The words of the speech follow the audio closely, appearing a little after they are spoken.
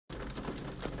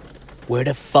Where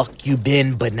the fuck you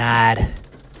been, Bernard?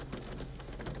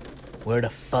 Where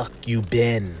the fuck you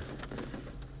been?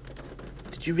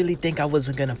 Did you really think I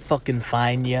wasn't gonna fucking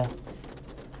find ya?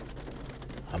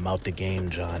 I'm out the game,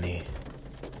 Johnny.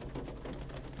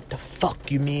 The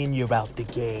fuck you mean you're out the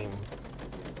game?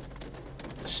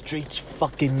 The streets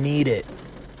fucking need it.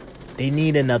 They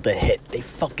need another hit. They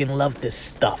fucking love this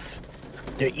stuff.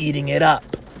 They're eating it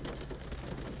up.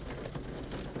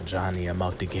 Johnny, I'm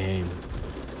out the game.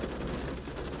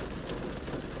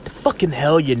 The fucking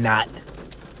hell you're not.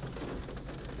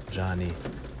 Johnny,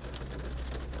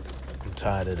 I'm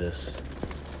tired of this.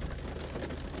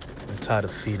 I'm tired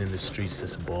of feeding the streets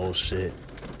this bullshit.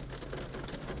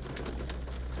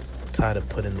 I'm tired of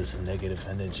putting this negative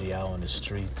energy out on the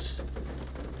streets.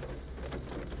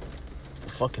 For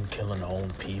fucking killing our own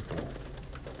people.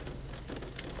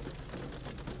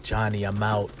 Johnny, I'm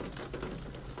out.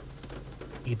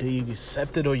 Either you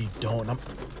accept it or you don't. I'm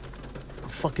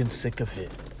fucking sick of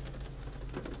it.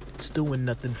 It's doing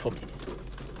nothing for me.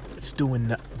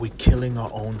 We're killing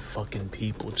our own fucking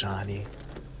people, Johnny.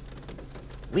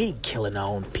 We ain't killing our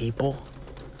own people.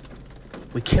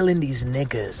 We're killing these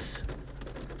niggas.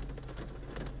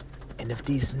 And if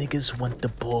these niggas want the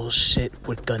bullshit,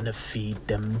 we're gonna feed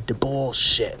them the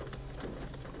bullshit.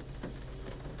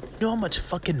 You know how much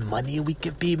fucking money we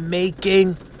could be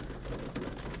making?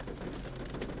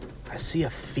 I see a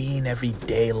fiend every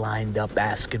day lined up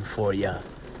asking for ya.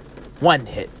 1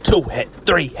 hit, 2 hit,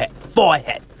 3 hit, 4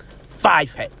 hit,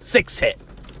 5 hit, 6 hit.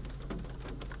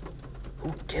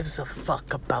 Who gives a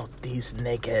fuck about these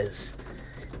niggas?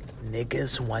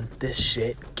 Niggas want this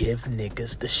shit, give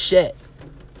niggas the shit.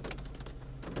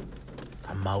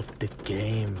 I'm out the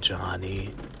game,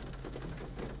 Johnny.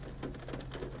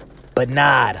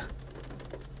 Bernard.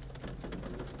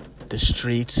 The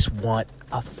streets want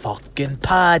a fucking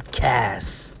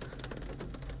podcast.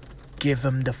 Give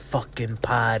them the fucking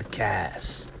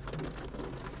podcast.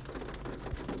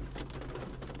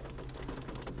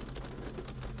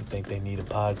 You think they need a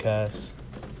podcast?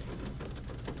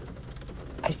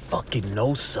 I fucking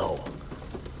know so.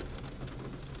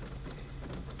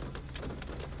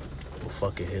 Well,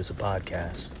 fuck it, here's a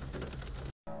podcast.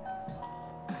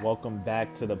 Welcome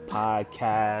back to the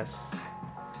podcast.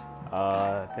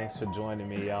 Thanks for joining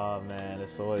me, y'all, man.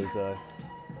 It's always a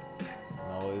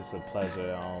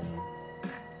pleasure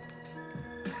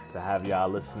to have y'all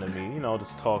listen to me,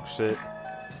 just talk shit.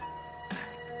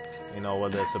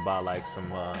 Whether it's about like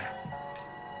some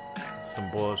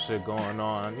bullshit going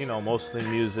on, mostly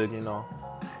music,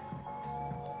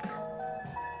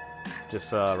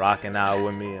 just rocking out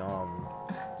with me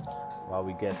while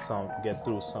we get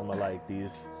through some of like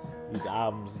these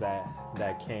albums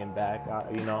that came back.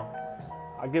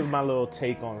 I give my little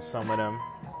take on some of them.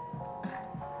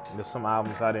 There's some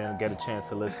albums I didn't get a chance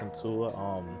to listen to,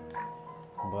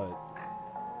 but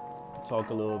talk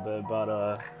a little bit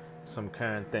about some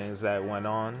current things that went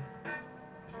on.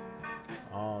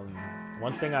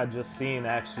 One thing I just seen,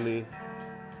 actually,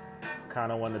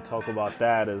 kind of want to talk about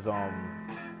that is I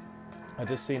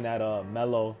just seen that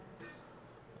Melo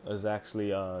is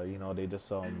actually they just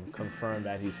confirmed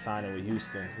that he's signing with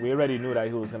Houston. We already knew that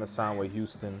he was gonna sign with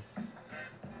Houston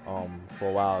for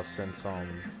a while since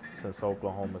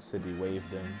Oklahoma City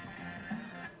waived him.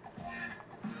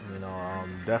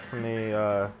 Definitely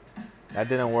that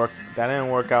didn't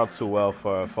work out too well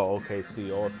for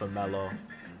OKC or for Melo.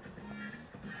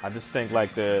 I just think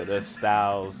like their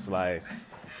styles, like,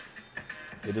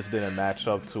 it just didn't match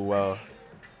up too well.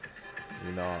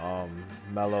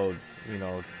 Melo, is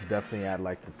definitely at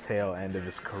like the tail end of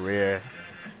his career,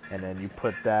 and then you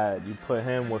put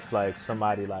him with like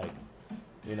somebody like,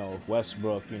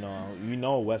 Westbrook.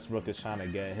 Westbrook is trying to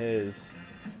get his.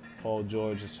 Paul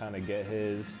George is trying to get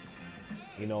his.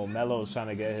 Melo's trying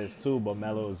to get his too, but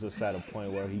Melo is just at a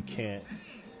point where he can't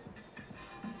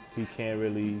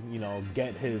really,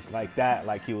 get his like that,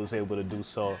 like he was able to do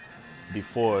so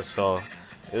before. So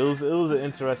it was an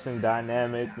interesting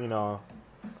dynamic.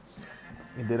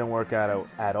 It didn't work out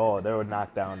at all. They were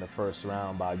knocked down in the first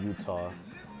round by Utah.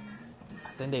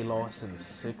 I think they lost in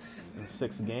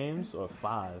six games or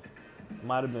 5. It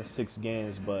might have been 6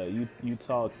 games, but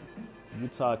Utah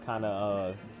kind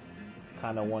of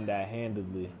won that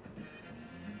handedly.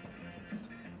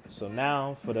 So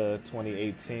now for the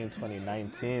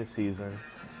 2018-2019 season,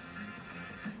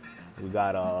 we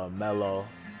got Melo,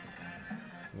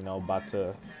 about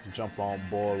to jump on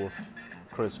board with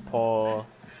Chris Paul,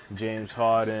 James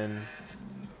Harden,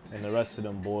 and the rest of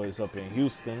them boys up in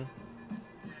Houston.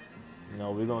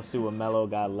 We're going to see what Melo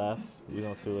got left. We're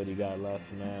going to see what he got left,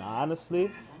 man. Honestly,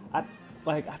 I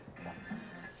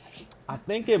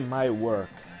think it might work.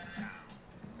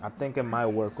 I think it might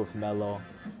work with Melo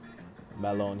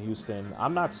in Houston.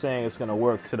 I'm not saying it's gonna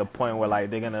work to the point where like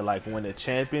they're gonna like win a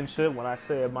championship. When I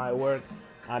say it might work,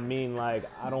 I mean like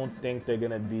I don't think they're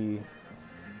gonna be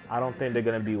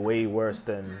way worse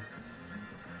than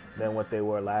what they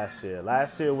were last year.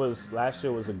 Last year was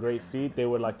a great feat. They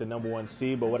were like the #1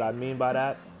 seed, but what I mean by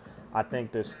that, I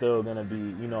think they're still gonna be,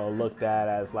 looked at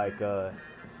as like a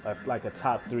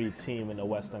top 3 team in the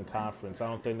Western Conference. I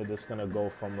don't think they're just gonna go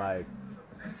from like,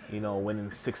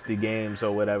 winning 60 games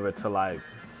or whatever to like,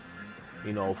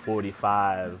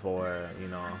 45 or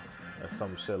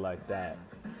some shit like that.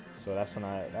 So that's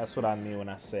what I mean when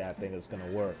I say I think it's gonna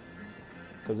work.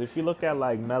 Because if you look at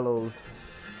like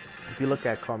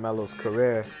Carmelo's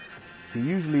career, he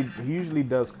usually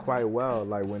does quite well.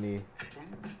 Like when he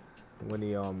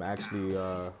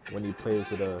plays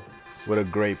with a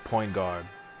great point guard.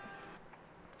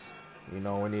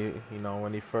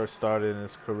 When he first started in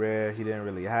his career, he didn't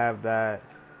really have that,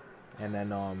 and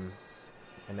then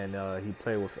he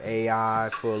played with AI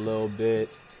for a little bit,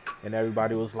 and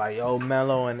everybody was like, "Yo,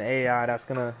 Melo and AI, that's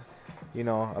gonna." A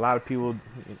lot of people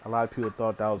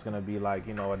thought that was gonna be like,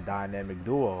 a dynamic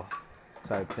duo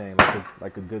type thing,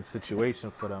 like a good situation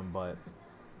for them. But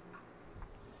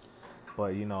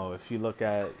if you look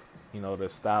at, their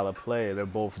style of play, they're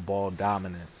both ball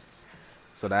dominant.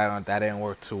 So that didn't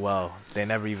work too well. They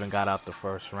never even got out the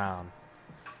first round.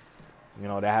 They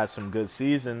had some good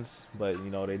seasons, but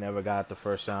they never got out the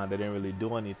first round. They didn't really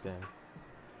do anything.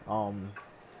 And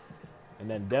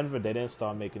then Denver, they didn't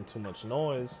start making too much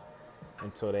noise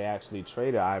until they actually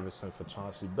traded Iverson for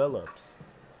Chauncey Billups.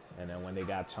 And then when they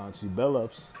got Chauncey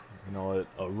Billups,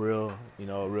 a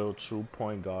real true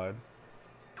point guard,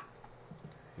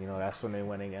 that's when they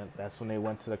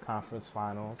went to the conference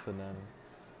finals, and then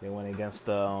they went against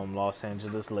the Los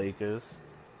Angeles Lakers.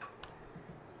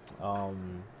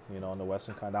 In the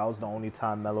Western Conference. That was the only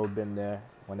time Melo been there,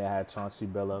 when they had Chauncey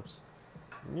Billups.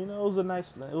 It was a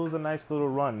nice little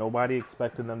run. Nobody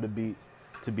expected them to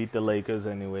beat the Lakers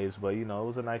anyways, but it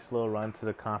was a nice little run to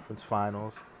the conference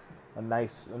finals. A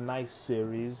nice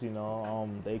series,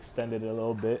 they extended it a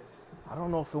little bit. I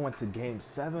don't know if it went to Game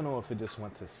 7 or if it just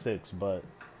went to 6, but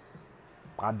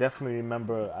I definitely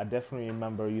remember,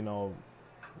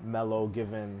 Melo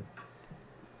giving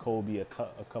Kobe a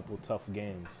couple tough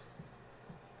games.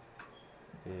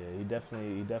 Yeah, he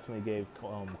definitely gave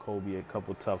Kobe a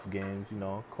couple tough games.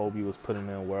 Kobe was putting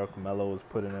in work, Melo was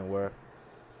putting in work.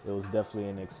 It was definitely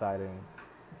an exciting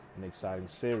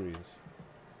series.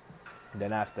 And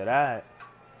then after that,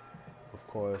 of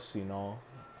course,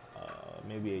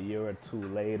 maybe a year or two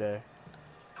later,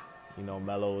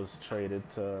 Melo was traded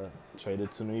to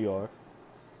New York.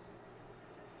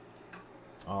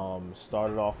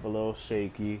 Started off a little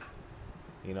shaky.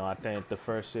 I think the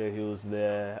first year he was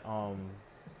there, I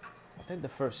think the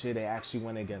first year they actually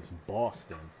went against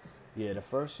Boston. Yeah, the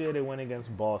first year they went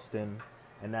against Boston,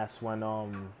 and that's when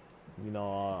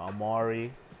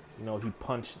Amari, he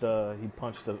punched the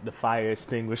fire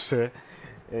extinguisher.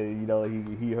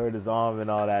 And, he hurt his arm and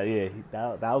all that. Yeah,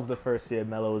 that was the first year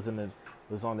Melo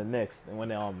was on the Knicks, and when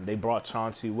they brought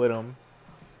Chauncey with him,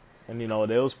 and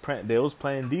they was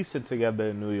playing decent together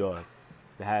in New York.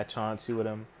 They had Chauncey with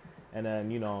him, and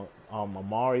then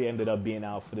Amari ended up being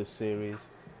out for the series,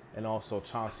 and also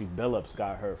Chauncey Billups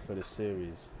got hurt for the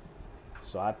series.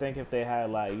 So I think if they had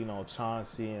like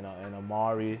Chauncey and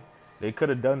Amari, they could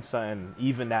have done something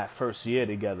even that first year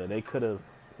together. They could have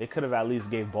at least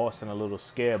gave Boston a little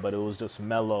scare, but it was just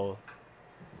Melo,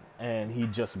 and he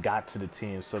just got to the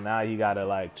team. So now he gotta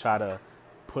like try to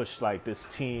push like this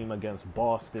team against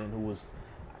Boston, who was,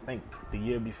 I think the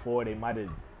year before they might have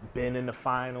been in the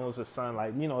finals or something.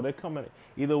 Like they're coming.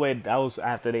 Either way, that was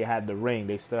after they had the ring.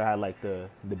 They still had like the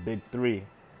big three.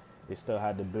 They still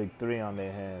had the big three on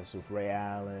their hands with Ray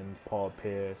Allen, Paul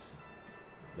Pierce,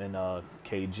 and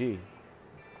KG.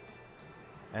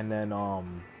 And then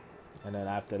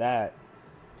after that,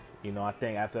 I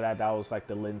think after that was like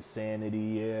the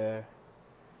Linsanity year.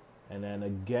 And then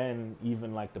again,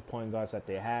 even like the point guards that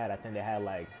they had, I think they had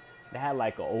like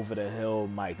an over the hill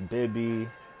Mike Bibby.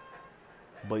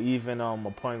 But even a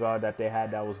point guard that they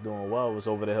had that was doing well was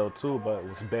over the hill too, but it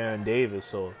was Baron Davis.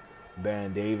 So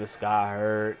Baron Davis got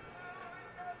hurt.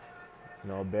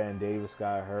 Baron Davis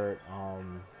got hurt. I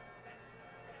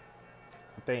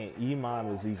think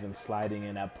Iman was even sliding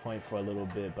in that point for a little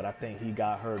bit, but I think he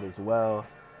got hurt as well.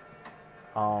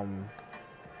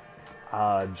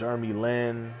 Jeremy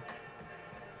Lin,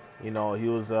 he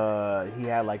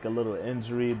had like a little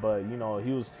injury, but he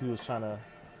was trying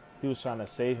to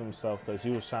save himself because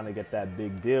he was trying to get that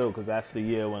big deal, because that's the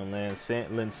year when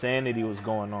Linsanity was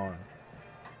going on.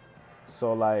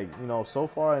 So like, so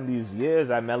far in these years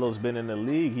that Melo's been in the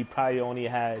league, he probably only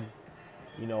had,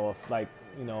 like,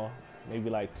 maybe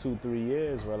like 2-3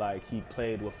 years where like he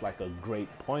played with like a great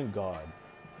point guard.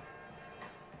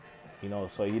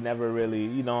 So he never really,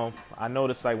 I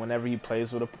noticed like whenever he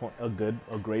plays with a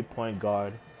great point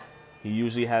guard, he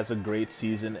usually has a great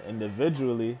season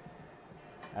individually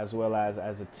as well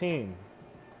as a team.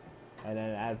 And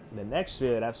then at the next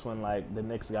year, that's when like the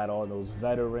Knicks got all those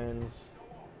veterans.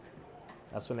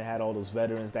 That's when they had all those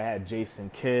veterans. They had Jason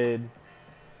Kidd.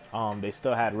 They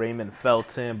still had Raymond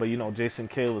Felton, but Jason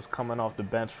Kidd was coming off the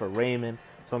bench for Raymond.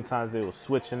 Sometimes they were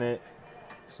switching it.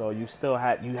 So you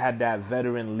had that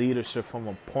veteran leadership from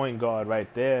a point guard right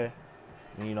there.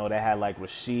 And, they had like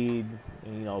Rasheed,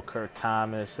 and, Kurt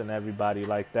Thomas and everybody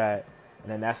like that.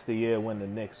 And then that's the year when the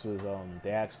Knicks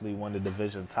they actually won the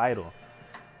division title.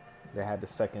 They had the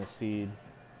second seed.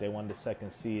 They won the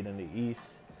second seed in the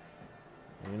East.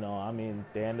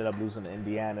 They ended up losing to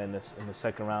Indiana in the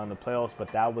second round of the playoffs,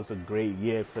 but that was a great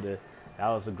year for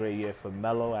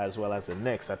Melo as well as the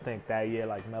Knicks. I think that year,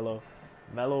 like Melo,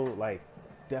 like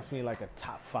definitely like a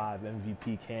top 5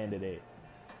 MVP candidate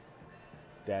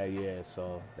that year.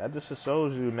 So that just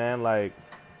shows you, man, like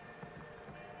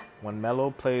when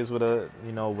Melo plays with a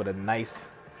nice,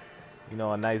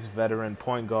 a nice veteran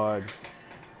point guard,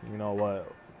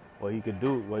 what he could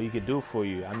do for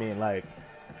you. Like,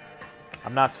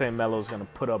 I'm not saying Melo's gonna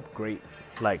put up great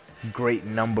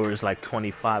numbers like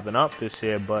 25 and up this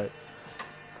year, but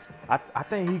I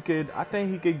think he could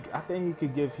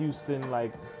give Houston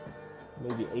like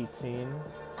maybe 18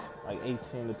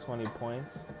 to 20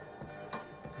 points.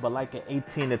 But like an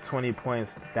 18 to 20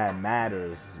 points that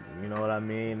matters, you know what I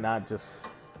mean? Not just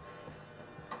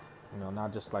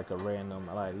like a random,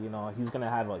 like, he's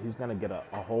gonna get a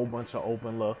whole bunch of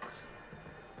open looks.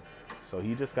 So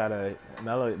he just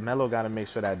Melo gotta make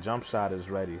sure that jump shot is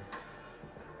ready.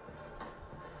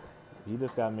 He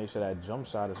just gotta make sure that jump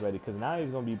shot is ready, because now he's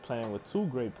gonna be playing with 2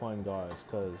 great point guards.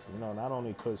 Because not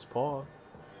only Chris Paul,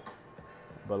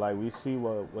 but like we see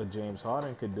what James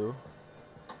Harden could do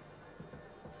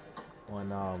when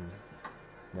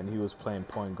he was playing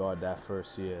point guard that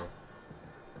first year.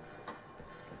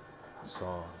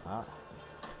 So I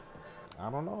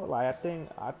don't know. Like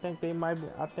I think they might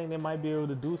be able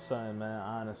to do something, man.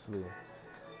 Honestly,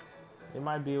 they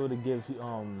might be able to give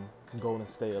Golden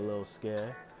State a little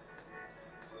scare.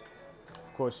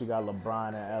 Of course, you got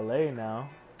LeBron in LA now,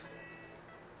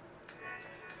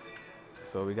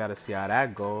 so we got to see how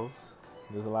that goes.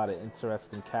 There's a lot of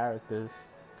interesting characters.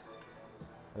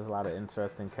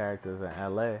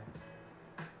 in LA.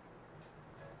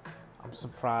 I'm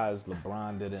surprised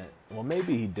LeBron didn't. Well,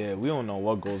 maybe he did. We don't know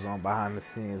what goes on behind the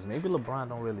scenes. Maybe LeBron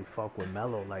don't really fuck with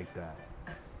Melo like that.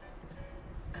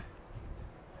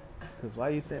 Because why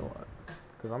you think?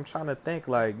 Because I'm trying to think,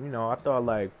 like, I thought,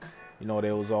 like,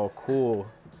 they was all cool.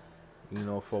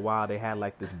 For a while they had,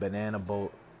 like, this banana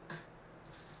boat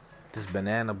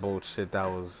shit that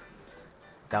was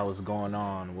going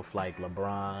on with, like,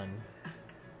 LeBron,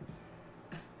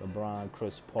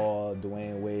 Chris Paul,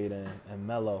 Dwayne Wade, and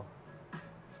Melo.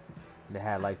 They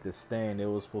had like this thing. They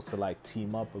were supposed to like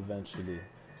team up eventually.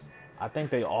 I think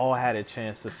they all had a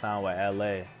chance to sign with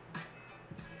LA,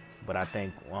 but I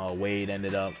think Wade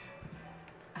ended up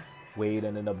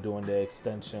doing the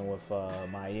extension with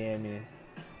Miami.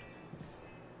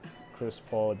 Chris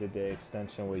Paul did the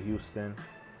extension with Houston,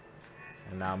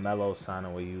 and now Melo's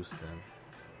signing with Houston.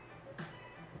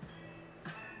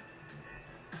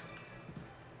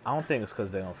 I don't think it's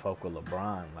because they don't fuck with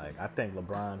LeBron. Like, I think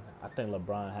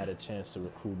LeBron had a chance to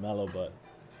recruit Melo, but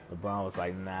LeBron was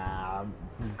like, nah, I'm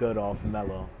good off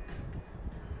Melo.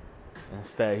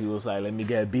 Instead, he was like, let me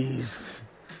get bees.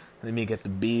 Let me get the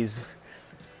bees.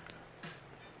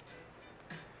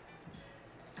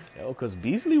 Yo, because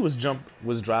Beasley was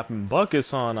dropping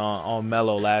buckets on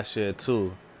Melo last year,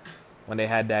 too. When they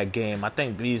had that game. I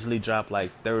think Beasley dropped like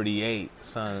 38.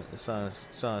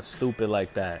 Something stupid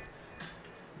like that.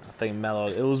 I think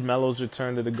it was Melo's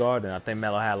return to the Garden. I think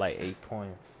Melo had like 8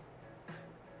 points.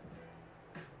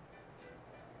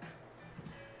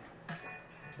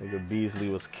 Nigga Beasley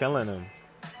was killing him.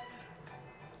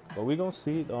 But we gonna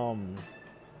see. The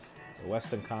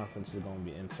Western Conference is gonna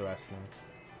be interesting.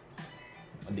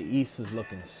 The East is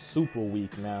looking super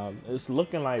weak now. It's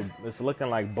looking like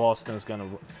Boston's gonna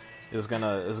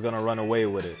run away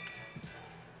with it.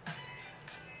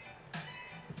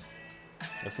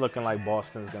 It's looking like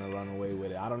Boston's going to run away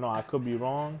with it. I don't know. I could be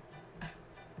wrong.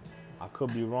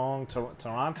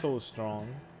 Toronto is strong.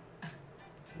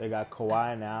 They got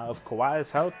Kawhi now. If Kawhi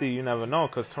is healthy, you never know,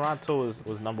 because Toronto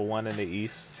was number 1 in the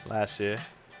East last year.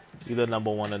 either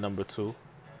number one or number two.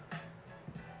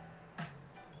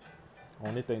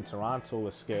 Only thing Toronto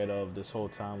was scared of this whole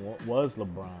time was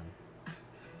LeBron.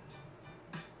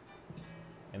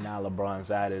 And now LeBron's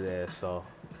out of there, so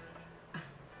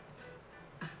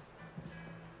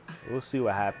we'll see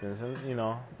what happens. And, you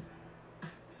know,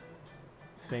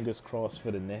 fingers crossed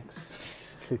for the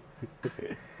Knicks.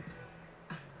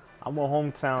 I'm a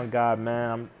hometown guy,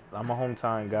 man. I'm a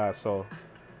hometown guy, so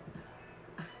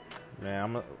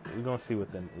man, we're gonna see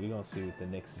what the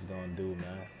Knicks is gonna do,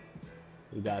 man.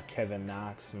 We got Kevin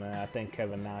Knox, man. I think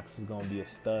Kevin Knox is gonna be a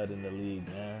stud in the league,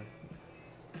 man.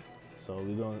 So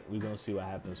we're gonna see what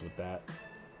happens with that.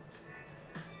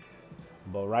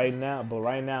 But right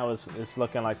now it's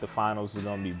looking like the finals is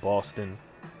gonna be Boston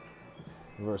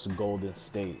versus Golden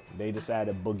State. They just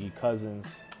added Boogie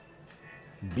Cousins,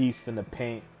 beast in the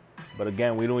paint. But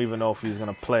again, we don't even know if he's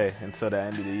gonna play until the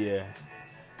end of the year.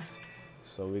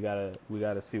 So we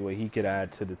gotta see what he could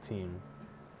add to the team.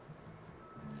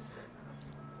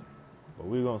 But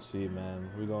we're gonna see,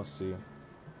 man. We're gonna see.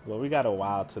 Well, we got a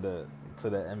while to the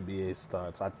NBA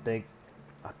starts. I think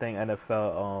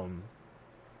NFL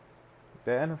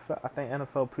I think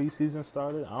NFL preseason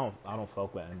started. I don't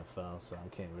fuck with NFL, so I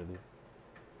can't really.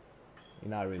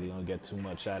 You're not really gonna get too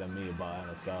much out of me about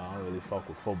NFL. I don't really fuck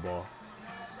with football.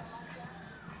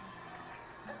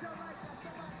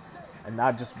 And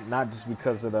not just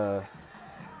because of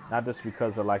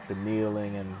like the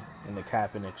kneeling and the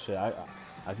Kaepernick shit. I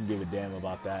can give a damn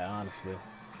about that, honestly.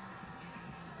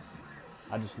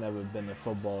 I just never been a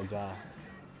football guy.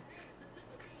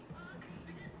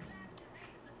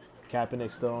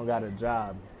 Kaepernick still don't got a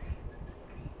job.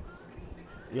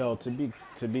 Yo, to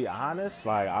be honest,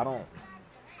 like I don't.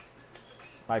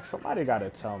 Like somebody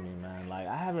gotta tell me, man. Like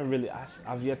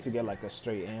I've yet to get like a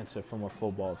straight answer from a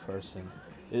football person.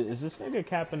 Is this nigga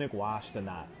Kaepernick washed or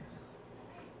not?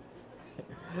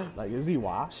 Like, is he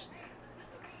washed?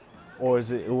 Or is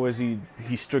he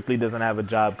strictly doesn't have a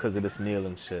job because of this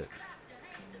kneeling shit?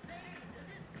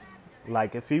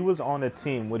 Like, if he was on a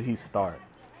team, would he start?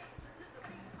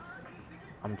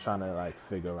 I'm trying to like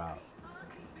figure out.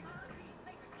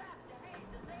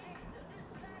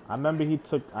 I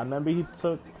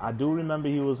do remember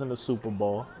he was in the Super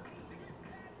Bowl.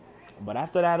 But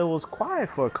after that, it was quiet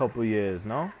for a couple years,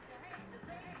 no?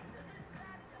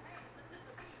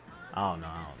 I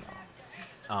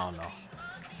don't know.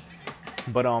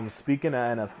 But speaking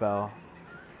of NFL,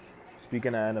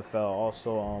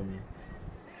 also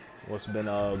what's been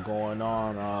going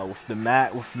on with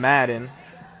Madden?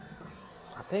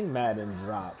 I think Madden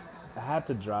dropped. It had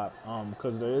to drop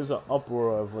because there is an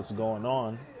uproar of what's going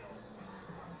on,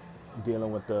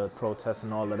 dealing with the protests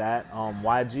and all of that.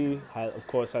 YG, of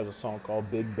course, has a song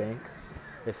called Big Bank.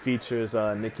 It features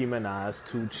Nicki Minaj,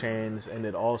 2 Chainz, and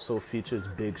it also features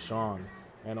Big Sean.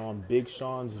 And on Big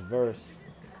Sean's verse,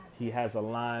 he has a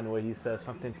line where he says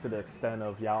something to the extent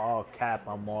of, "Y'all all cap,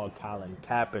 I'm all Colin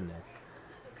Kaepernick."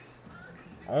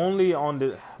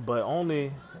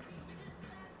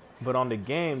 But on the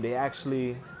game, they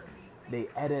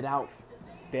edit out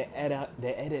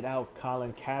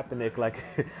Colin Kaepernick like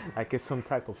like it's some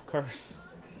type of curse.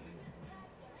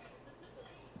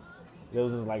 It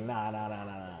was just like nah.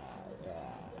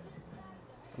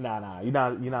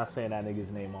 You're not saying that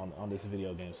nigga's name on this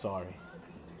video game. Sorry.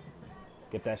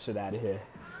 Get that shit out of here.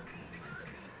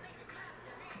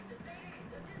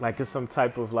 Like it's some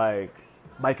type of like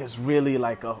it's really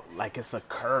like it's a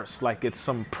curse. Like it's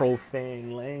some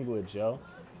profane language, yo.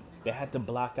 They had to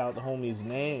block out the homie's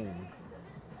name.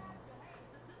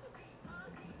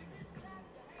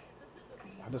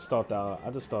 I just thought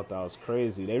that was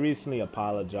crazy. They recently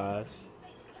apologized.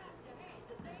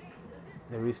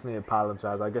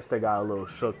 I guess they got a little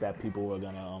shook that people were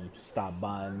gonna stop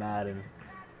buying Madden.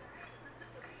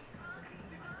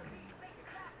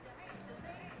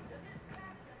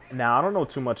 Now I don't know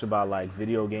too much about like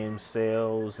video game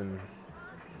sales and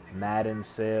Madden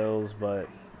sales, but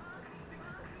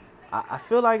I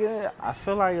feel like the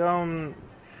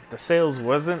sales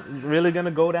wasn't really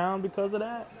gonna go down because of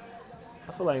that.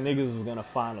 I feel like niggas was gonna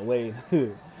find a way.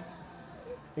 Niggas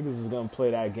was gonna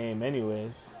play that game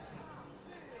anyways.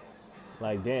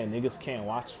 Like, damn, niggas can't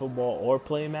watch football or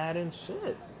play Madden?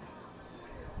 Shit.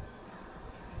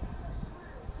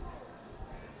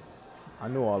 I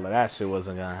knew all of that shit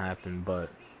wasn't gonna happen, but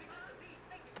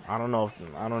I don't know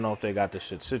if they got the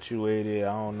shit situated.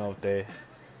 I don't know if they,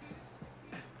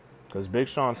 because Big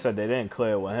Sean said they didn't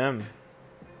clear it with him.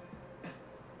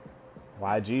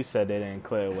 YG said they didn't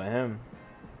clear it with him.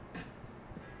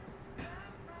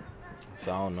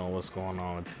 So I don't know what's going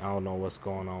on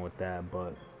with that,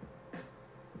 but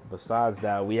Besides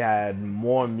that, we had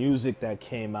more music that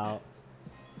came out.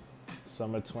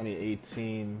 Summer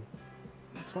 2018,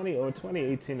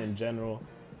 2018 in general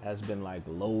has been like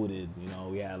loaded. You know,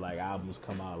 we had like albums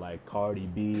come out like Cardi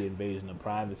B, Invasion of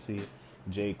Privacy,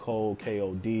 J. Cole,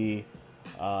 K.O.D.,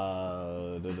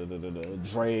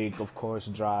 Drake, of course,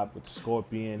 dropped with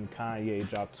Scorpion. Kanye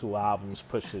dropped 2 albums.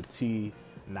 Pusha T,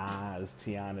 Nas,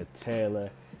 Tiana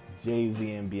Taylor, Jay-Z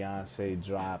and Beyonce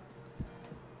dropped.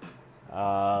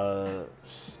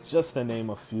 Just to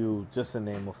name a few.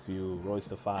 Royce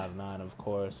da 5'9", of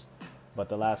course. But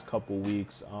the last couple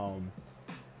weeks, one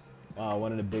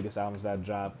of the biggest albums that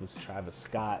dropped was Travis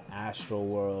Scott,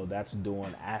 Astroworld. That's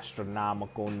doing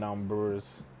astronomical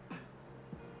numbers.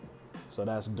 So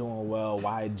that's doing well.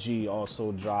 YG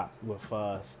also dropped with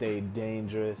Stay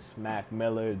Dangerous. Mac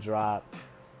Miller dropped.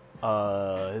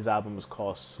 His album is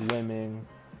called Swimming.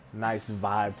 Nice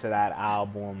vibe to that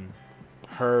album.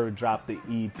 Her dropped the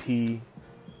EP. A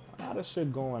lot of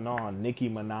shit going on. Nicki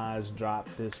Minaj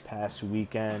dropped this past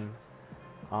weekend.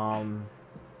 I'm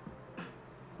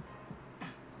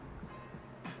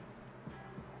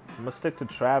gonna stick to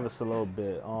Travis a little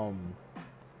bit.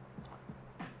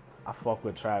 I fuck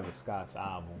with Travis Scott's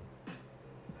album.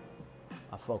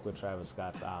 I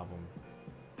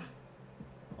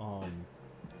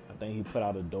think he put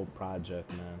out a dope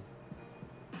project, man.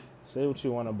 Say what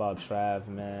you want about Trav,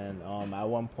 man. At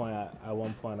one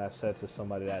point I said to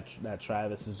somebody that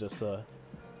Travis is just a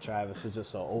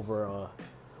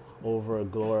over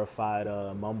glorified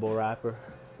mumble rapper,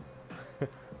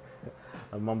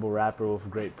 a mumble rapper with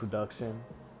great production.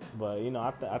 But you know,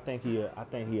 I think he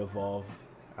evolved.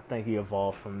 I think he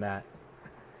evolved from that.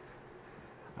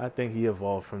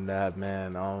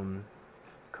 Man.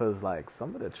 Cause like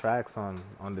some of the tracks on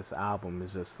this album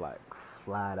is just like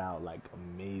flat out like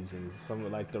amazing. Some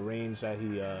of like the range that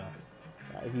he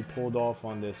pulled off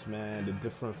on this, man. The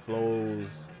different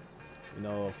flows. You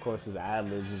know, of course, his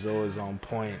ad-libs is always on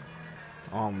point.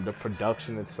 The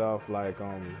production itself, like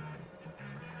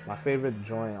my favorite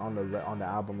joint on the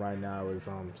album right now is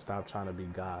 "Stop Trying to Be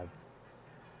God."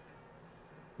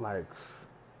 Like,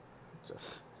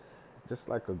 just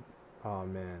like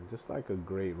a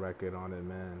great record on it,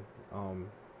 man.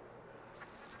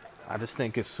 I just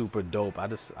think it's super dope. I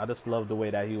just love the way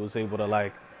that he was able to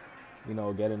like, you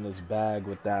know, get in his bag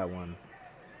with that one.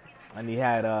 And he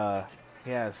had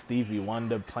Stevie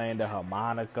Wonder playing the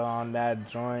harmonica on that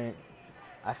joint.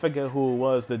 I forget who it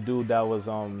was, the dude that was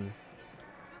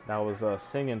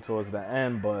singing towards the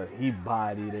end, but he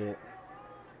bodied it.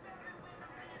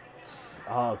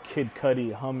 Kid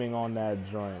Cudi humming on that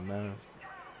joint, man.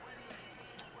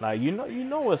 Like you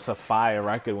know it's a fire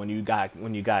record when you got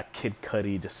Kid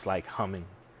Cudi just like humming.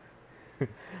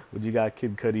 When you got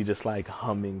Kid Cudi just like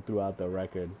humming throughout the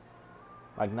record.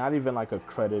 Like not even like a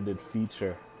credited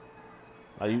feature.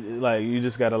 Like you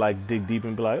just gotta like dig deep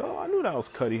and be like, oh, I knew that was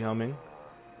Cudi humming.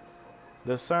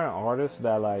 There's certain artists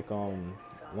that like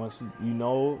once you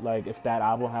know, like if that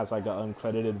album has like an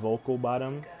uncredited vocal by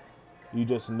them, you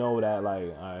just know that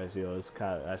like, alright, yo,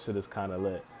 that shit is kind of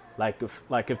lit. Like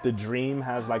if The Dream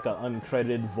has like an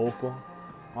uncredited vocal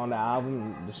on the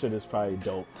album, the shit is probably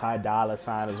dope. Ty Dolla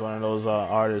 $ign is one of those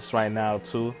artists right now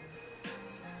too.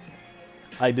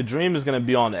 Like The Dream is gonna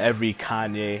be on every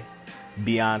Kanye,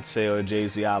 Beyonce, or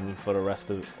Jay-Z album for the rest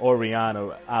of, or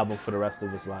Rihanna album for the rest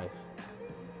of his life.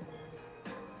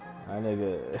 That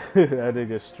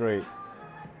nigga straight.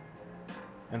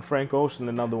 And Frank Ocean,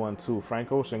 another one too.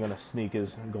 Frank Ocean gonna sneak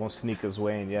his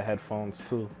way in your headphones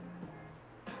too.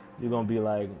 You're gonna be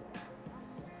like,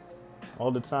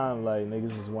 all the time, like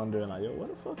niggas is wondering like, yo, where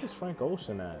the fuck is Frank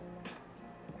Ocean at?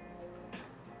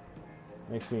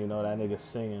 Next thing you know, that nigga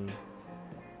singing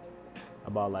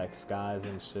about like skies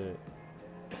and shit.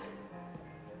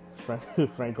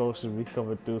 Frank Ocean be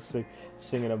coming through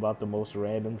singing about the most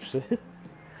random shit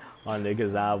on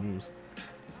niggas' albums.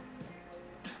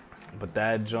 But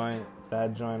that joint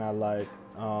I like.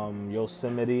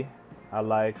 Yosemite, I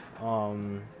like.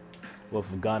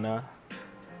 With Gunna.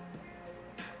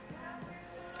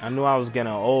 I knew I was getting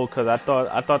old because I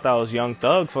thought that was Young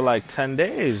Thug for like 10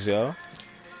 days, yo.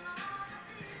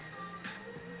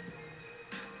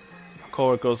 My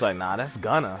coworker was like, nah, that's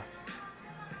Gunna.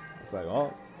 It's like,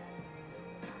 oh.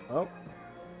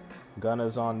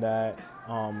 Gunna's on that.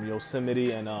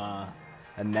 Yosemite and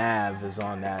Nav is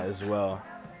on that as well.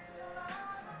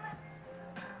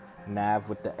 Nav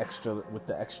with the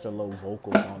extra low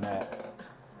vocals on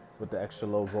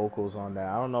that.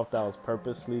 I don't know if that was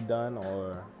purposely done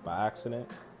or by accident.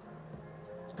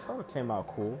 I thought it came out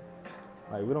cool.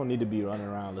 Like, we don't need to be running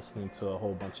around listening to a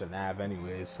whole bunch of Nav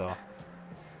anyways, so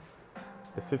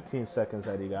The 15 seconds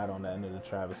that he got on the end of the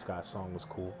Travis Scott song was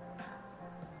cool.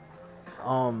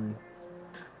 I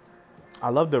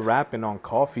love the rapping on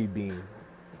Coffee Bean.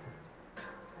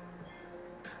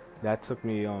 That took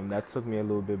me a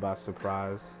little bit by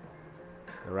surprise.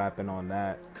 The rapping on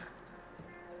that.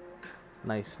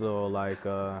 Nice little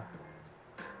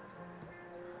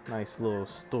nice little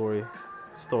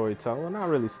storytelling. Well, not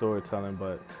really storytelling,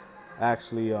 but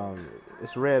actually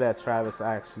it's rare that Travis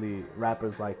actually,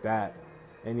 rappers like that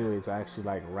anyways, are actually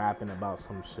like rapping about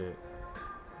some shit.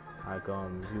 Like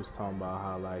he was talking about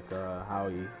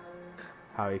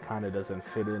how he kind of doesn't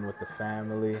fit in with the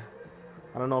family.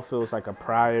 I don't know if it was like a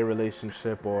prior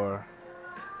relationship, or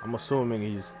I'm assuming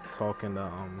he's talking to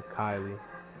Kylie,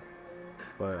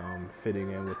 but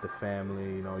fitting in with the family,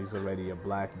 you know, he's already a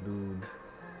black dude,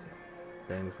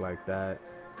 things like that.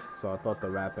 So I thought the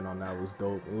rapping on that was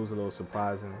dope. It was a little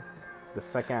surprising. The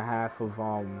second half of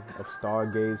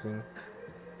Stargazing,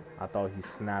 I thought he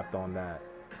snapped on that.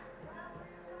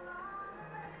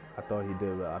 I thought he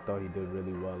did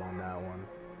really well on that one.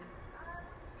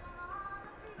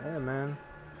 Yeah, man.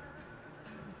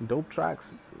 Dope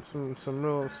tracks, some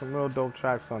real dope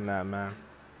tracks on that, man.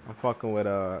 I'm fucking with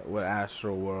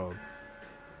Astro World.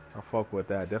 I fuck with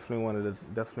that. Definitely one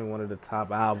of the top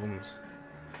albums.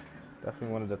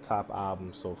 Definitely one of the top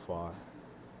albums so far.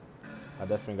 I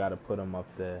definitely got to put him up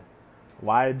there.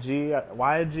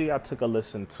 YG, I took a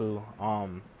listen to.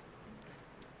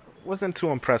 Wasn't too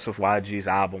impressed with YG's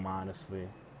album, honestly.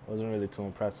 Wasn't really too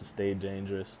impressed with Stay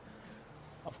Dangerous.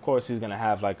 Of course, he's gonna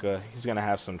have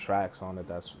some tracks on it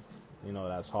that's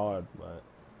hard, but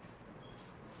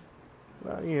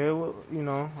yeah, well, you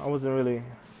know, I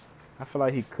feel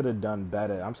like he could have done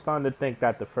better. I'm starting to think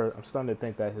that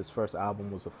his first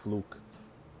album was a fluke,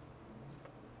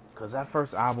 cause that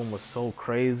first album was so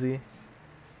crazy.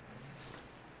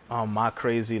 My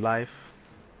Crazy Life.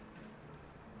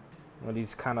 But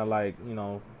he's kind of like, you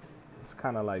know, it's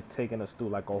kind of like taking us through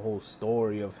like a whole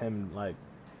story of him, like,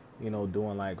 you know,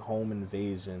 doing like home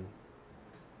invasion,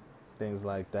 things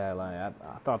like that. Like I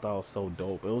thought that was so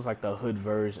dope. It was like the hood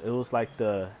version. It was like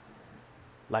the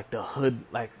hood,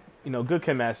 like, you know, Good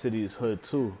Kid, Mad City is hood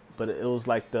too, but it was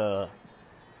like the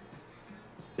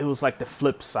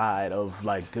flip side of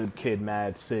like Good Kid,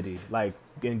 Mad City. Like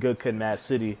in Good Kid, Mad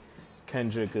City,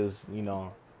 Kendrick is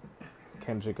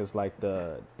like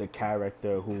the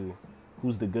character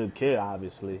who's the good kid,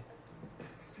 obviously.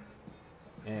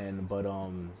 But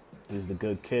he's the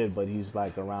good kid, but he's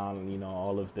like around, you know,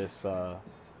 all of this,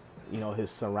 you know,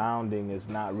 his surrounding is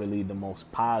not really the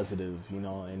most positive, you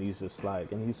know, and he's just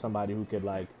like, and he's somebody who could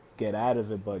like get out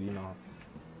of it, but, you know,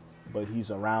 but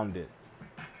he's around it,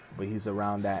 but he's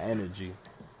around that energy.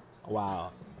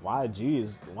 Wow. YG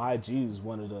is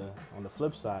one of the, on the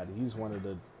flip side, he's one of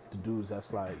the dudes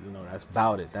that's like, you know, that's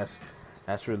about it. That's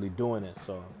really doing it.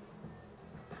 So,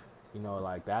 you know,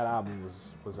 like that album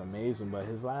was amazing, but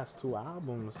his last two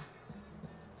albums,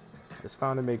 it's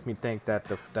starting to make me think that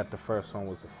the first one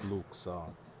was a fluke. So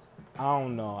I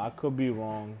don't know. I could be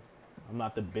wrong. I'm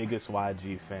not the biggest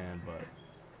YG fan, but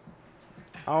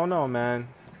I don't know, man.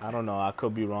 I don't know. I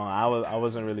could be wrong. I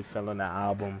wasn't really feeling that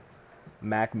album.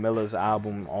 Mac Miller's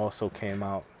album also came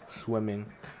out, Swimming,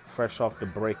 fresh off the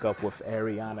breakup with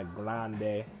Ariana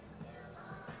Grande.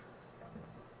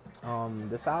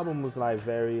 This album was like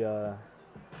very, it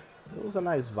was a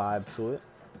nice vibe to it.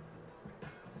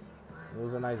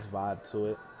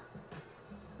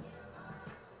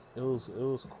 It was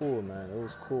cool, man. It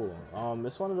was cool.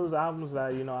 It's one of those albums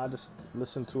that, you know, I just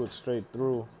listened to it straight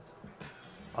through.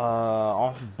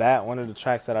 Off the bat, one of the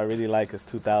tracks that I really like is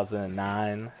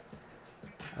 2009.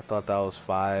 I thought that was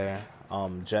fire.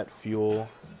 Jet Fuel.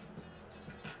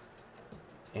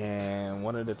 And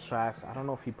one of the tracks, I don't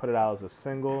know if he put it out as a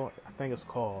single. I want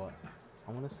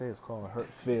to say it's called Hurt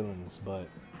Feelings, but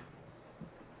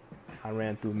I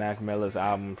ran through Mac Miller's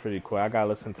album pretty quick. I gotta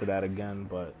listen to that again,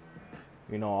 but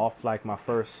you know, off like my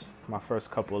first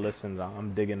couple of listens,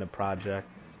 I'm digging the project.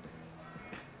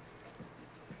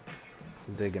 It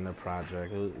was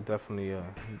definitely a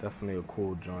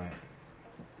cool joint.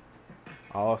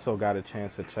 I also got a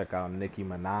chance to check out Nicki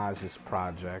Minaj's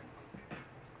project.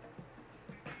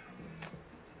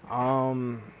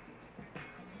 I'm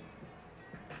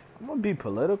gonna be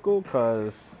political,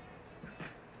 cause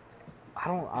I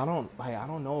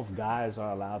don't know if guys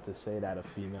are allowed to say that a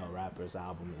female rapper's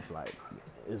album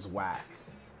is whack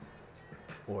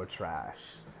or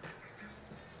trash.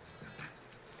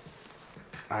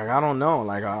 Like, I don't know.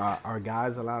 Like, are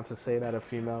guys allowed to say that a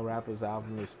female rapper's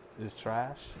album is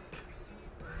trash?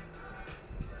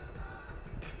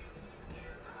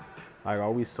 Like,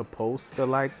 are we supposed to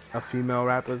like a female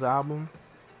rapper's album?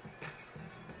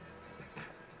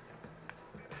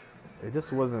 it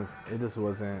just wasn't. It just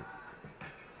wasn't.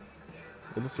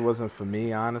 It just wasn't for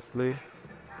me, honestly.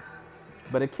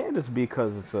 But it can't just be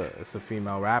because it's a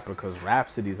female rapper. Because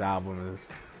Rhapsody's album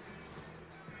is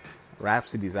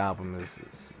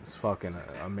fucking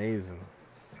amazing.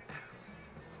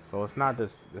 So it's not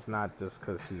just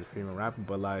because she's a female rapper,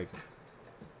 but like,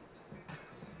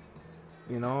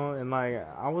 you know, and like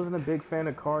I wasn't a big fan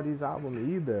of Cardi's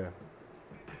album either.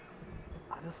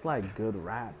 I just like good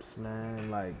raps, man.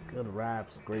 Like good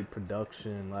raps, great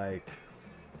production, like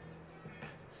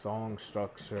song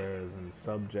structures and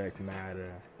subject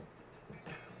matter.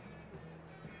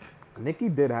 Nicki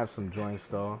did have some joints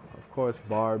though. Of course,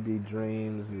 Barbie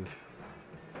Dreams is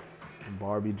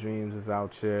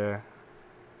out here.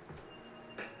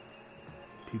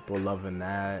 People loving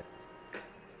that.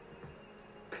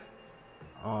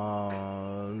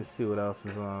 Let me see what else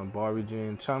is on. Barbie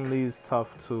Dreams. Chun-Li's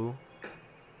tough too.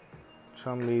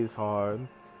 Chun-Li's hard.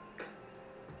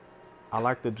 I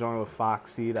like the joint with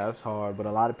Foxy. That's hard, but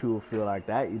a lot of people feel like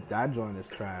that joint is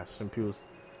trash. Some people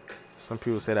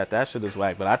say that shit is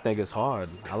whack, but I think it's hard.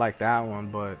 I like that one,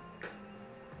 but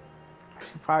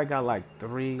she probably got like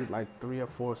three or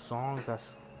four songs.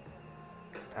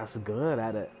 That's good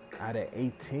out of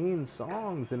 18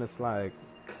 songs, and it's like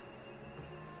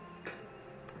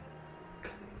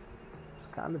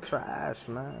it's kind of trash,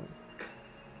 man.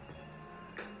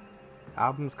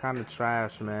 Album's kind of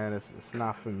trash, man. It's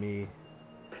not for me.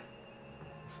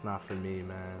 It's not for me,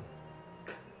 man.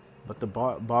 But the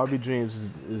Barbie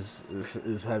Dreams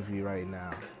is heavy right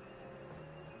now.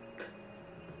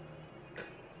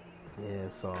 Yeah,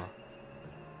 so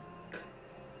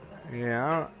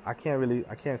yeah, I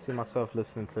can't see myself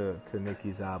listening to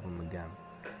Nicki's album again.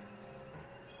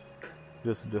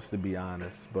 Just to be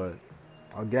honest, but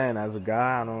again, as a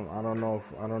guy, I don't know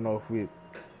if we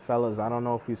fellas, I don't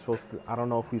know if we're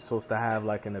supposed to have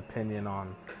like an opinion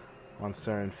on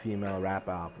certain female rap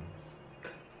albums.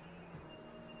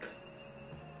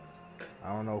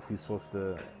 I don't know if we're supposed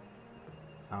to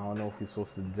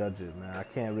judge it, man. I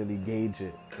can't really gauge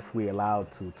it if we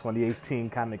allowed to.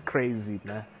 2018 kind of crazy,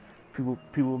 man.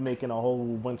 People making a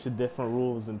whole bunch of different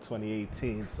rules in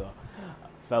 2018. So,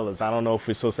 fellas, I don't know if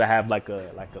we're supposed to have like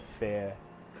a fair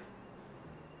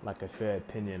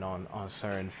opinion on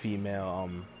certain female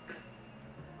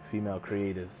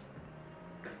creators.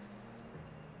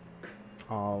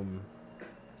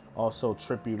 Also,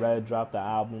 Trippie Redd dropped the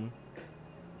album.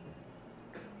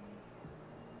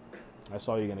 That's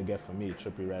all you're gonna get from me.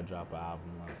 Trippie Redd dropped an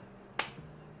album.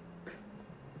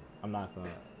 I'm not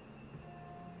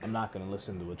gonna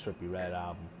listen to a Trippie Redd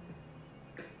album.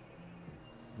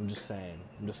 I'm just saying.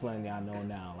 I'm just letting y'all know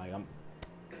now. Like I'm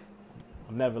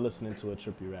never listening to a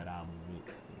Trippie Redd album.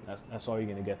 That's all you're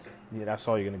gonna get. Yeah, that's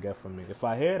all you're gonna get from me. If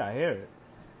I hear it, I hear it.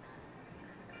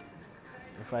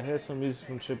 If I hear some music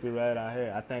from Trippie Redd, I hear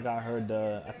it. I think I heard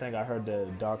the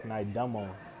Dark Knight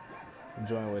demo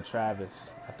joint with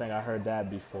Travis. I think I heard that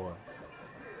before.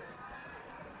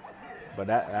 But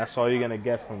that's all you're gonna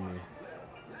get from me.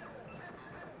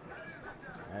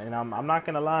 And I'm not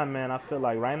gonna lie, man. I feel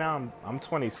like right now I'm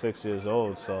 26 years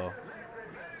old, so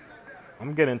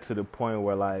I'm getting to the point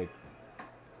where like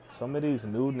some of these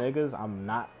new niggas,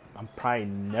 I'm probably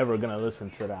never gonna listen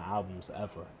to their albums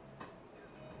ever.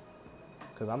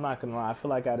 Cause I'm not gonna lie, I feel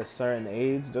like at a certain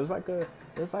age, there's like a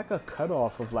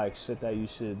cutoff of like shit that you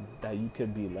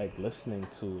could be like listening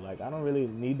to. Like I don't really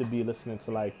need to be listening to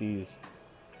like these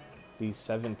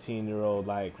 17-year-old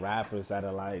like rappers that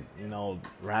are like, you know,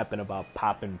 rapping about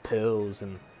popping pills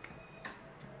and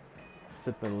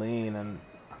sipping lean and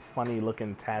funny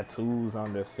looking tattoos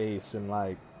on their face and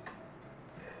like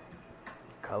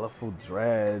colorful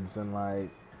dreads and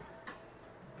like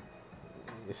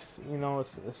it's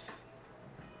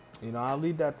I'll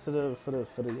leave that to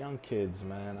for the young kids,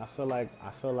 man. I feel like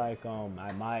at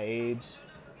my age,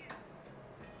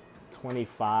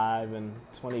 25 and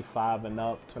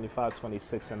up, 25,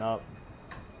 26 and up,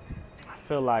 I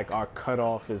feel like our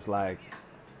cutoff is like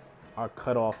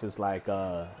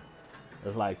the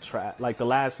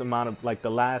last amount of like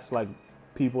the last like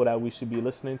people that we should be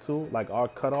listening to, like our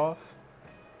cutoff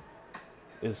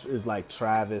is like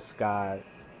Travis Scott,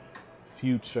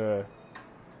 Future,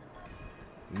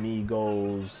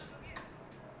 Migos,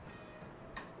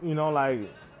 you know, like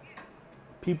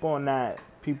people in that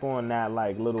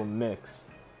like little mix.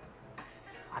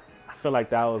 I feel like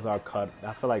that was our cut.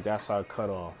 I feel like that's our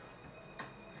cutoff.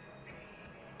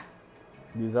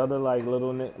 These other like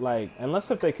little like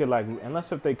unless if they could like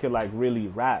really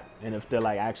rap and if they're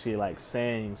like actually like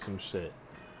saying some shit.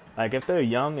 Like if they're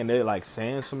young and they're like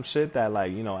saying some shit that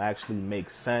like, you know, actually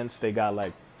makes sense. They got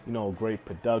like great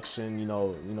production,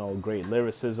 great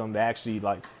lyricism. They actually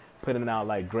like putting out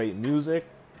like great music.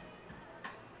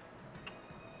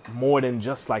 More than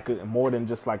just like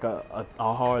a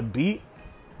hard beat.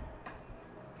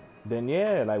 Then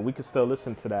yeah, like we could still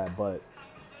listen to that. But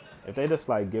if they just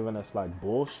like giving us like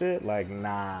bullshit, like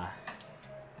nah.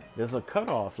 There's a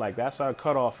cutoff. Like that's our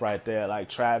cutoff right there. Like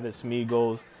Travis,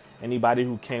 Migos, anybody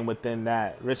who came within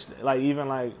that. Rich, like even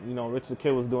like Rich the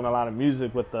Kid was doing a lot of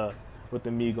music with the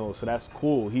Migos, so that's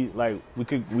cool. He like we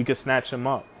could snatch him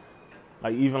up.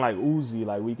 Like even like Uzi,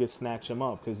 like we could snatch him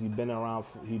up because he'd been around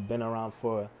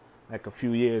for like a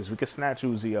few years. We could snatch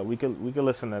Uzi up. We could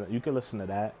listen to you could listen to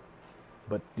that.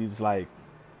 But these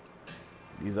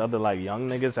other like young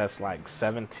niggas that's like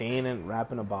 17 and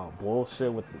rapping about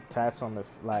bullshit with the tats on the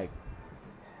like,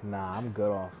 nah, I'm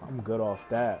good off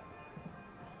that.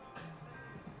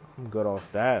 I'm good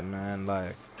off that, man.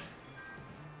 Like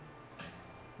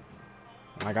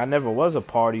I never was a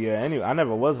partier. I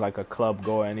never was like a club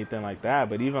goer or anything like that.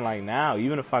 But even like now,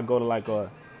 even if I go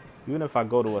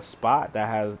to a spot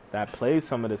that plays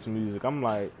some of this music, I'm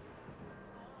like,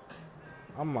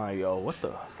 yo, what the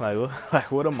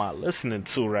what am I listening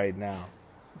to right now?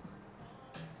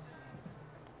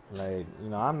 Like,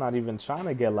 I'm not even trying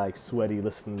to get like sweaty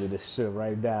listening to this shit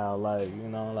right now. Like,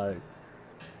 like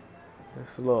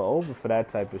it's a little over for that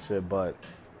type of shit, but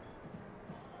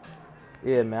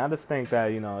yeah, man, I just think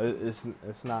that,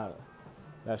 it's not,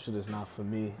 that shit is not for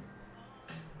me.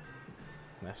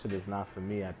 That shit is not for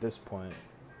me at this point.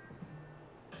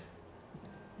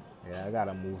 Yeah, I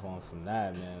gotta move on from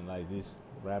that, man. Like these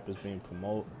rappers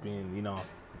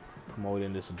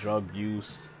promoting this drug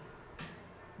use,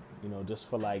 just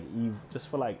for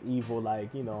evil, like,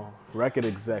 record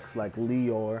execs like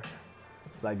Leor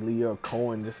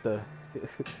Cohen, just to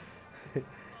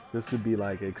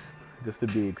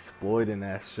be exploiting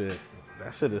that shit.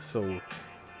 That shit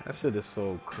is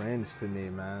so cringe to me,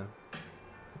 man.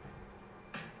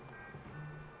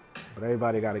 But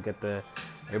everybody gotta get their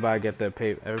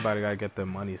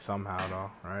money somehow,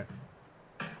 though, right?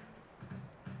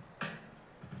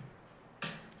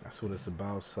 That's what it's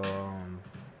about. So,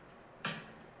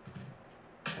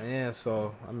 yeah.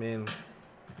 So, I mean,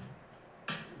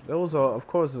 there's a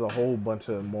whole bunch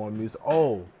of more music.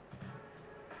 Oh,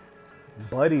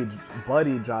 Buddy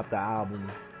dropped the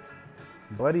album.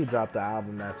 That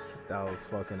was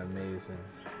fucking amazing.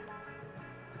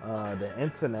 The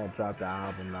Internet dropped the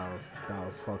album that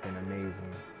was fucking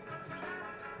amazing.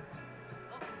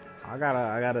 I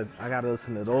gotta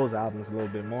listen to those albums a little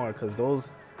bit more, because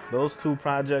those two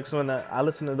projects, I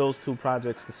listened to those two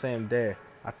projects the same day.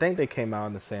 I think they came out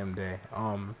on the same day.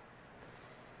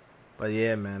 But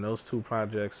yeah, man, those two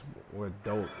projects were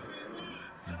dope.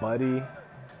 Buddy,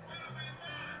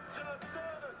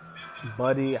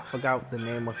 I forgot the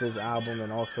name of his album,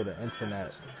 and also the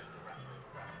Internet.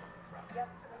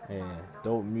 Yeah,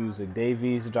 dope music. Dave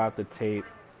East dropped the tape.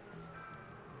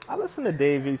 I listened to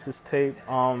Dave East's tape.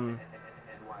 I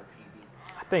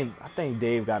think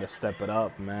Dave got to step it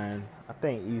up, man. I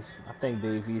think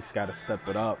Dave East got to step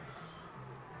it up.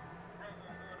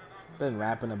 Been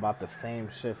rapping about the same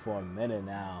shit for a minute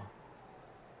now,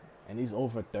 and he's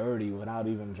over 30 without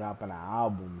even dropping an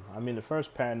album. I mean, the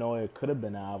first Paranoia could have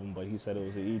been an album, but he said it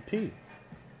was an EP.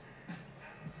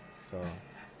 So,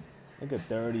 nigga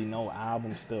 30, no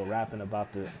album, still rapping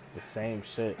about the same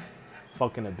shit.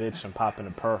 Fucking a bitch and popping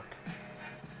a perk.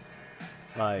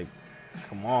 Like,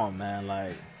 come on, man.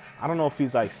 Like, I don't know if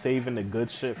he's like saving the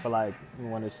good shit for like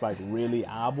when it's like really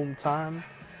album time.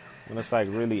 When it's like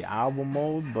really album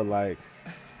mode, but like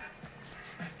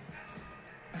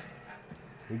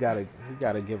he gotta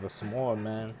give us some more,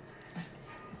 man.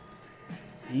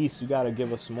 East, you gotta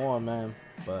give us some more, man.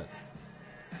 But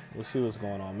we'll see what's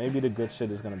going on. Maybe the good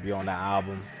shit is gonna be on the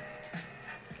album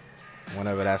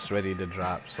whenever that's ready to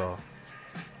drop. So,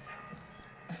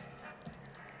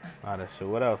 all that shit.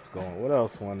 What else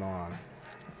went on?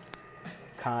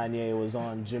 Kanye was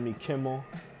on Jimmy Kimmel.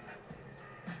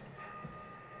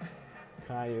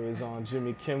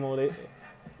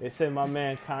 They said my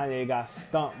man Kanye got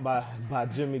stumped by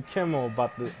Jimmy Kimmel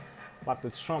about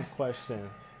the Trump question.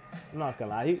 I'm not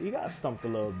gonna lie, he got stumped a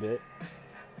little bit.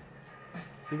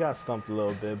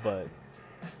 But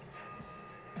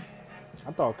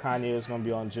I thought Kanye was gonna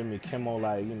be on Jimmy Kimmel,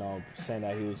 like, saying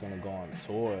that he was gonna go on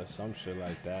tour or some shit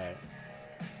like that.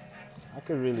 I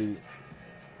could really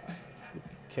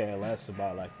care less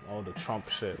about like all the Trump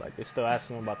shit. Like, they still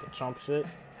asking him about the Trump shit.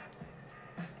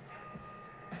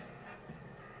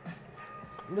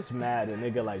 I'm just mad a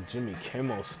nigga like Jimmy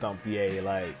Kimmel stumped Ye.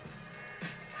 Like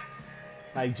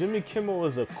Jimmy Kimmel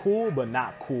is a cool but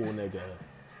not cool nigga.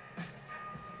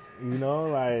 You know,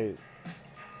 like,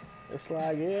 it's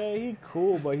like, yeah, he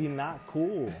cool, but he not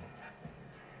cool.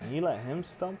 And you let him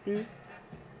stump you?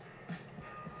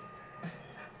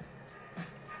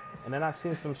 And then I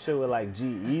seen some shit with like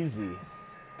G-Eazy.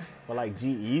 But like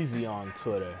G-Eazy on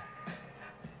Twitter.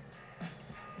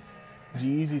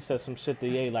 G-Eazy said some shit to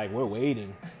Ye like, we're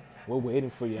waiting. We're waiting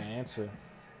for your answer.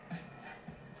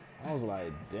 I was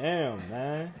like, damn,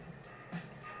 man.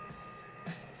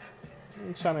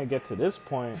 I'm trying to get to this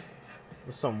point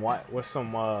with some white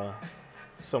cokehead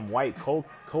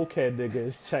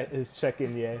nigga is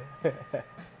checking Ye.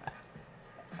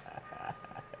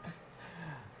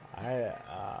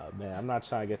 Man, I'm not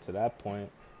trying to get to that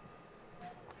point.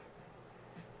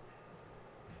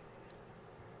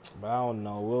 But I don't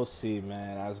know. We'll see,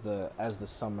 man. As the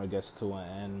summer gets to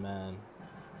an end, man.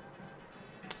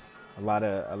 A lot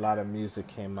of music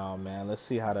came out, man. Let's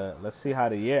see how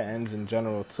the year ends in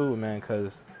general too, man.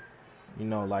 Cause you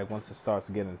know, like once it starts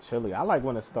getting chilly, I like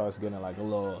when it starts getting like a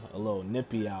little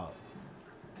nippy out.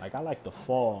 Like I like the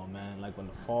fall, man. Like when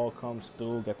the fall comes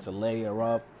through, get to layer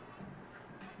up.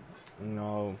 You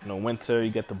know, in the winter you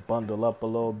get to bundle up a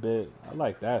little bit. I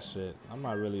like that shit. I'm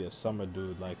not really a summer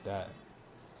dude like that.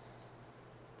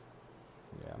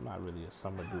 Yeah, I'm not really a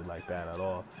summer dude like that at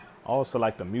all. I also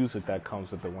like the music that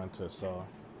comes with the winter, so.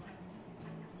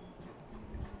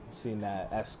 Seen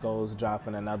that Esco's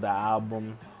dropping another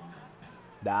album.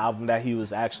 The album that he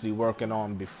was actually working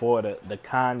on before the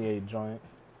Kanye joint.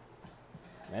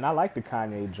 And I like the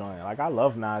Kanye joint. Like, I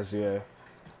love Nasir.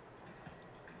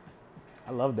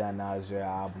 I love that Nasir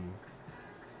album.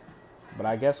 But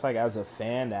I guess, like, as a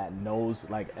fan that knows,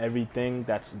 like, everything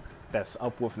that's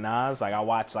up with Nas, like, I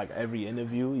watch, like, every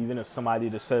interview, even if somebody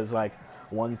just says, like,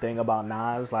 one thing about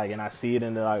Nas, like, and I see it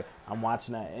in the, like, I'm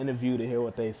watching that interview to hear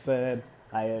what they said.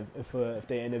 Like, if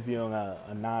they're interviewing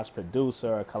a Nas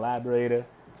producer or a collaborator,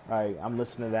 like, I'm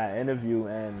listening to that interview,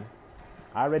 and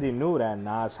I already knew that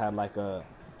Nas had, like, an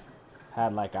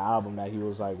album that he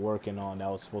was, like, working on that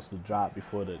was supposed to drop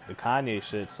before the Kanye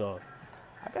shit, so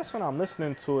I guess when I'm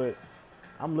listening to it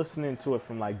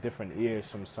from, like, different ears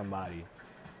from somebody.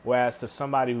 Whereas to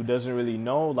somebody who doesn't really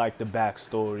know, like, the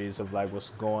backstories of, like, what's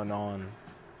going on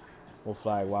with,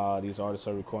 like, wow, these artists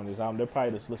are recording this album, they're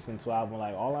probably just listening to an album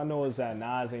like, all I know is that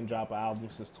Nas ain't dropped an album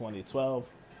since 2012,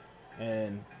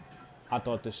 and I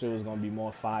thought this shit was going to be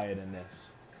more fire than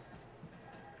this.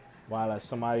 While like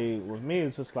somebody with me,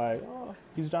 it's just like, oh,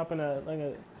 he's dropping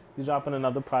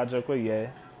another project with Ye.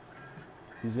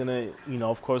 He's gonna, you know,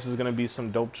 of course, there's gonna be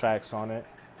some dope tracks on it,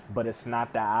 but it's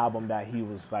not the album that he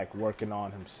was like working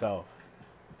on himself.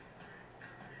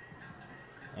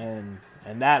 And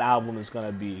that album is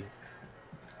gonna be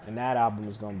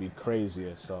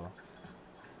crazier. So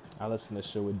I listen to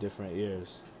shit with different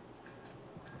ears.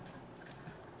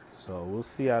 So we'll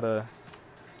see how the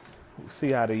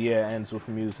year ends with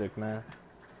music, man.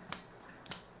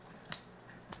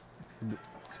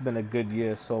 It's been a good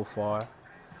year so far.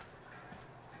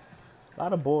 A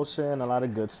lot of bullshit and a lot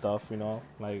of good stuff, you know,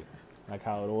 like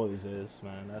how it always is,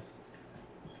 man.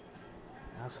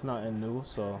 That's nothing new,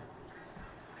 so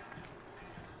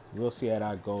we'll see how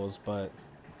that goes. But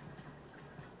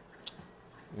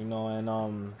you know,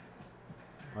 and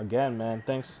again, man,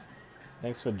 thanks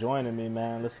for joining me,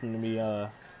 man. Listen to me,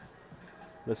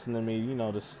 you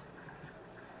know, just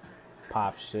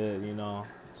pop shit, you know,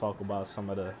 talk about some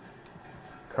of the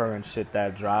current shit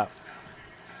that dropped.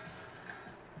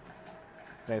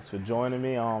 Thanks for joining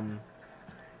me. I'm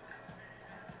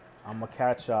gonna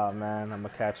catch y'all, man. I'm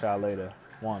gonna catch y'all later.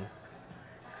 One.